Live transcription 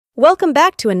Welcome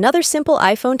back to another simple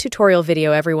iPhone tutorial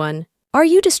video, everyone. Are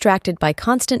you distracted by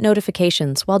constant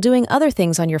notifications while doing other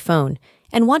things on your phone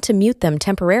and want to mute them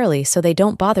temporarily so they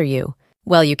don't bother you?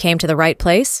 Well, you came to the right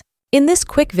place. In this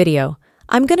quick video,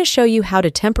 I'm going to show you how to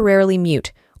temporarily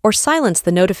mute or silence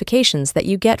the notifications that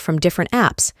you get from different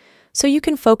apps so you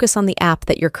can focus on the app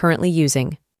that you're currently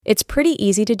using. It's pretty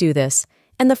easy to do this,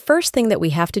 and the first thing that we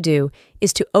have to do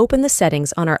is to open the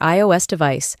settings on our iOS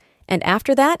device, and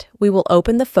after that, we will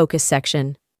open the Focus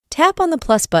section. Tap on the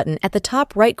plus button at the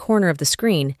top right corner of the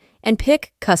screen and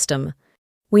pick Custom.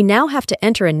 We now have to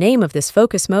enter a name of this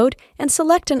focus mode and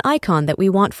select an icon that we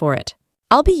want for it.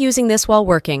 I'll be using this while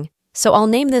working, so I'll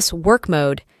name this Work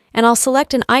Mode, and I'll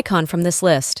select an icon from this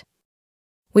list.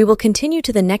 We will continue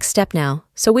to the next step now,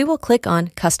 so we will click on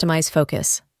Customize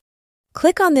Focus.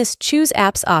 Click on this Choose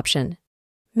Apps option.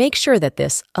 Make sure that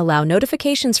this Allow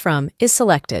Notifications From is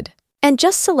selected. And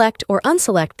just select or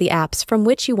unselect the apps from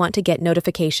which you want to get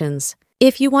notifications.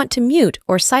 If you want to mute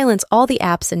or silence all the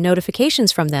apps and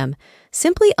notifications from them,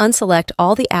 simply unselect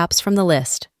all the apps from the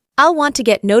list. I'll want to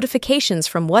get notifications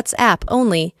from WhatsApp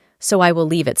only, so I will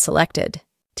leave it selected.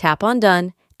 Tap on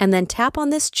Done, and then tap on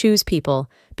this Choose People,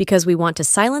 because we want to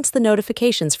silence the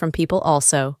notifications from people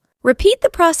also. Repeat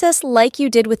the process like you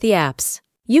did with the apps.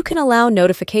 You can allow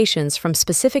notifications from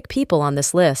specific people on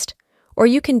this list, or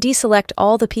you can deselect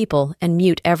all the people and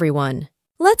mute everyone.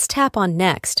 Let's tap on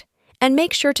Next, and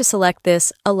make sure to select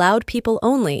this Allowed People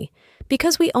Only,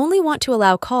 because we only want to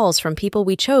allow calls from people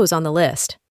we chose on the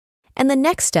list. And the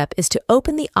next step is to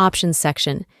open the Options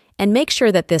section and make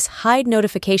sure that this Hide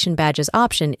Notification Badges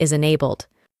option is enabled.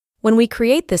 When we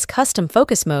create this custom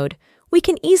focus mode, we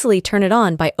can easily turn it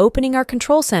on by opening our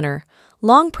control center,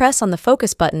 long press on the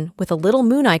focus button with a little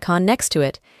moon icon next to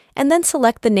it, and then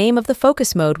select the name of the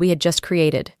focus mode we had just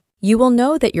created. You will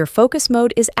know that your focus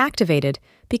mode is activated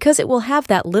because it will have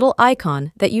that little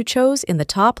icon that you chose in the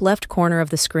top left corner of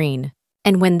the screen.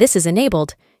 And when this is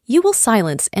enabled, you will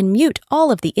silence and mute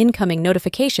all of the incoming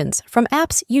notifications from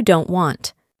apps you don't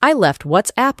want. I left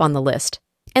WhatsApp on the list,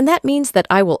 and that means that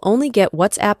I will only get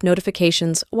WhatsApp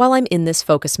notifications while I'm in this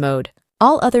focus mode.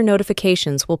 All other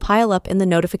notifications will pile up in the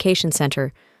notification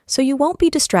center, so you won't be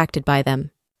distracted by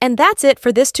them. And that's it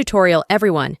for this tutorial,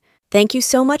 everyone. Thank you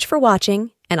so much for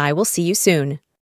watching, and I will see you soon.